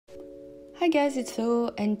Hi guys, it's Flo,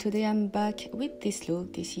 and today I'm back with this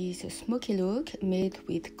look. This is a smoky look made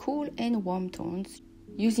with cool and warm tones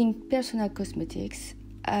using Personal Cosmetics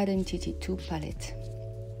Identity 2 palette.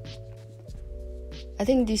 I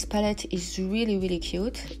think this palette is really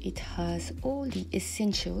cute. It has all the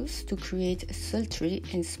essentials to create sultry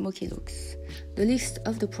and smoky looks. The list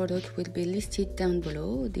of the product will be listed down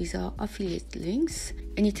below. These are affiliate links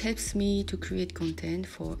and it helps me to create content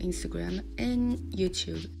for Instagram and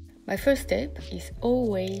YouTube. My first step is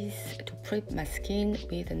always to prep my skin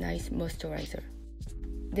with a nice moisturizer.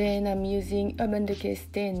 Then I'm using Urban Decay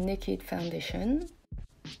Stay Naked Foundation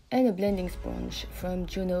and a blending sponge from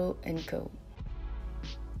Juno & Co.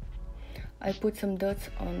 I put some dots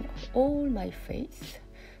on all my face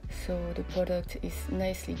so the product is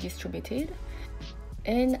nicely distributed,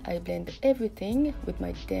 and I blend everything with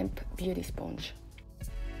my damp beauty sponge.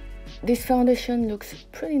 This foundation looks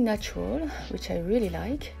pretty natural, which I really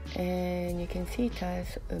like, and you can see it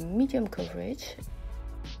has a medium coverage.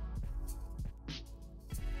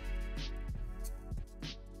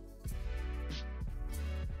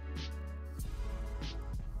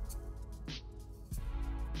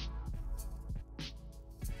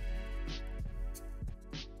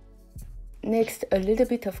 Next, a little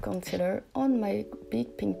bit of concealer on my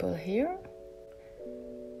big pimple here,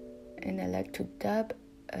 and I like to dab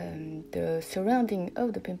the surrounding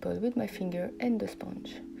of the pimple with my finger and the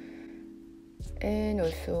sponge. And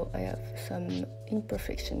also I have some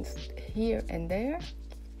imperfections here and there.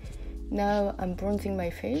 Now I'm bronzing my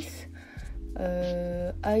face.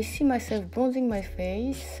 I see myself bronzing my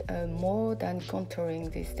face more than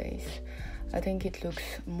contouring these days. I think it looks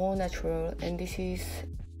more natural, and this is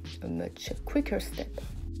a much quicker step.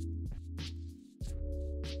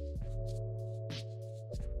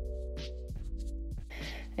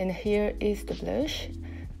 And here is the blush.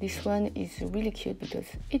 This one is really cute because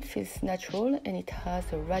it feels natural and it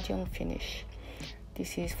has a radiant finish.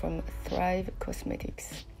 This is from Thrive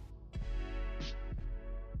Cosmetics.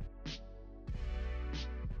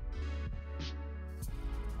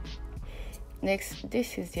 Next,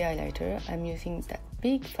 this is the highlighter. I'm using that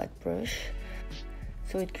big fat brush,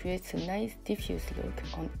 so it creates a nice diffuse look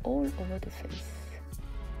on all over the face.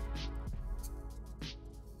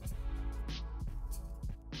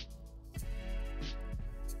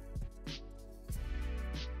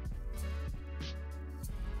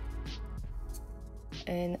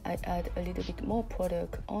 And I add a little bit more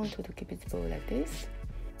product onto the cupid's bow like this,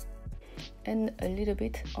 and a little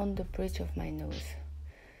bit on the bridge of my nose,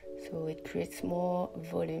 so it creates more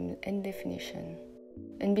volume and definition.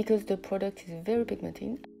 And because the product is very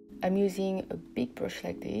pigmented, I'm using a big brush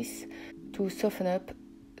like this to soften up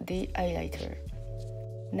the highlighter.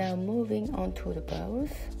 Now moving on to the brows.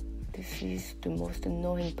 This is the most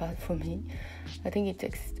annoying part for me. I think it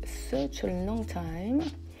takes such a long time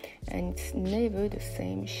and it's never the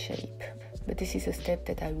same shape. But this is a step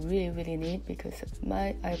that I really need because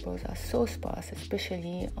my eyebrows are so sparse,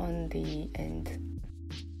 especially on the end.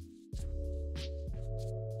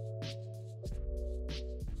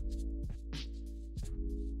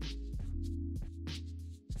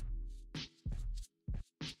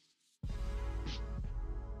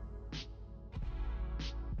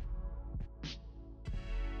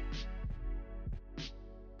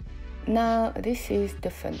 Now this is the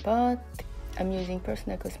fun part. I'm using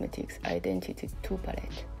Personal Cosmetics Identity 2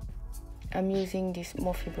 palette. I'm using this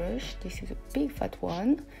Morphe brush. This is a big fat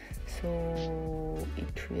one, so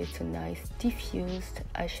it creates a nice diffused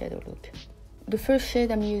eyeshadow look. The first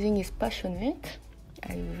shade I'm using is Passionate.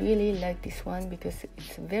 I really like this one because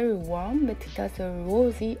it's very warm, but it has a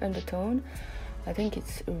rosy undertone. I think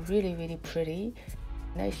it's really pretty.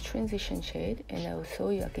 Nice transition shade, and also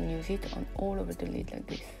you can use it on all over the lid like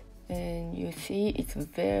this. And you see it's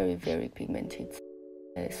very pigmented,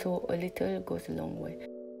 so a little goes a long way.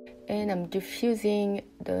 And I'm diffusing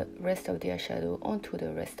the rest of the eyeshadow onto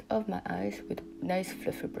the rest of my eyes with a nice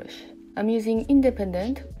fluffy brush. I'm using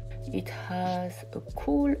Independent. It has a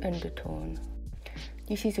cool undertone.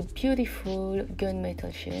 This is a beautiful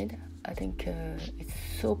gunmetal shade. I think it's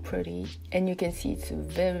so pretty, and you can see it's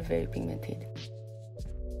very pigmented.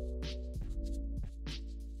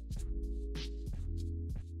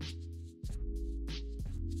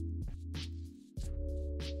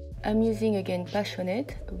 I'm using again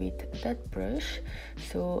Passionate with that brush,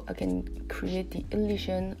 so I can create the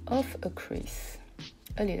illusion of a crease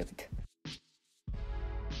a little bit.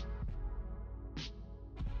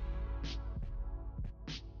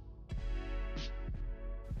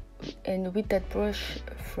 And with that brush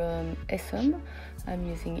from SM, I'm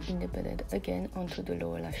using Independent again onto the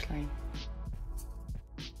lower lash line.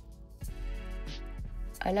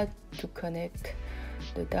 I like to connect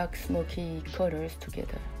the dark smoky colors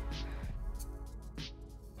together.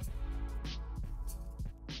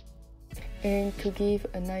 And to give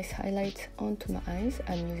a nice highlight onto my eyes,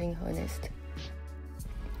 I'm using Honest,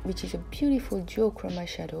 which is a beautiful duochrome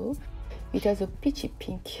eyeshadow. It has a peachy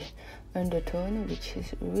pink undertone, which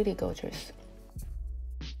is really gorgeous.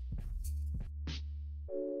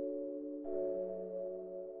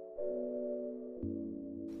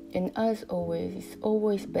 And as always, it's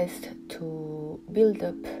always best to build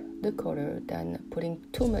up the color than putting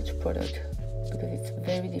too much product, because it's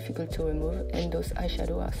very difficult to remove and those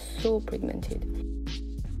eyeshadows are so pigmented.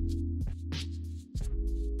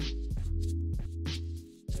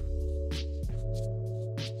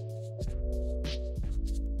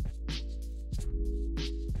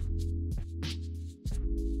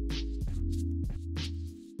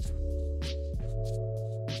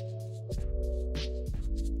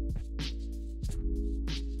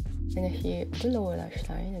 And here the lower lash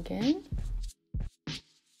line again.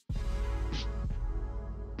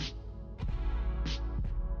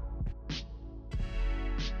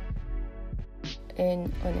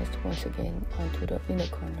 And Honest once again onto the inner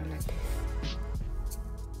corner like this.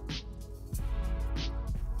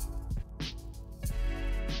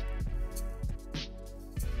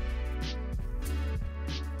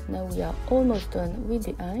 Now we are almost done with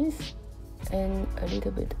the eyes, and a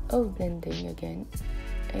little bit of blending again.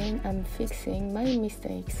 And I'm fixing my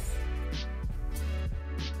mistakes.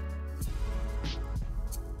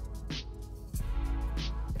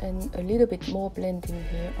 And a little bit more blending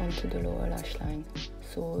here onto the lower lash line,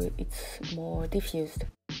 so it's more diffused.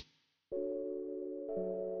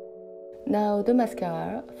 Now the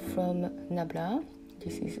mascara from Nabla.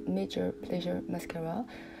 This is Major Pleasure Mascara.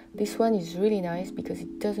 This one is really nice because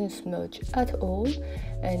it doesn't smudge at all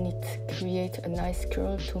and it creates a nice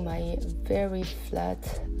curl to my very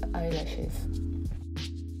flat eyelashes.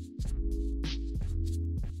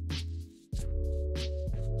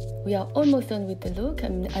 We are almost done with the look.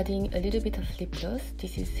 I'm adding a little bit of lip gloss.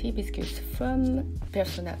 This is Hibiscus from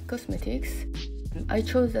Persona Cosmetics. I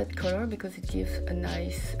chose that color because it gives a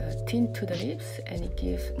nice tint to the lips and it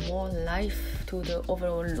gives more life to the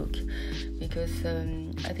overall look, because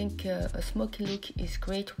I think a smoky look is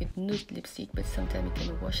great with nude lipstick, but sometimes it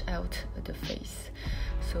can wash out the face.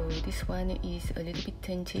 So this one is a little bit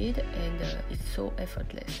tinted and it's so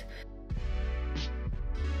effortless.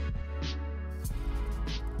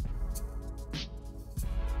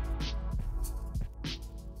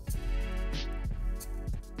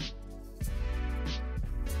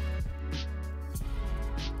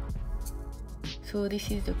 So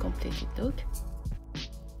this is the completed look,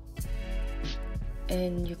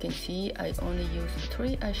 and you can see I only used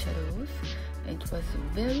 3 eyeshadows and it was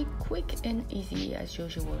very quick and easy as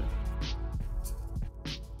usual.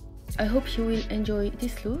 I hope you will enjoy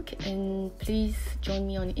this look, and please join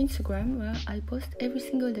me on Instagram where I post every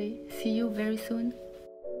single day. See you very soon.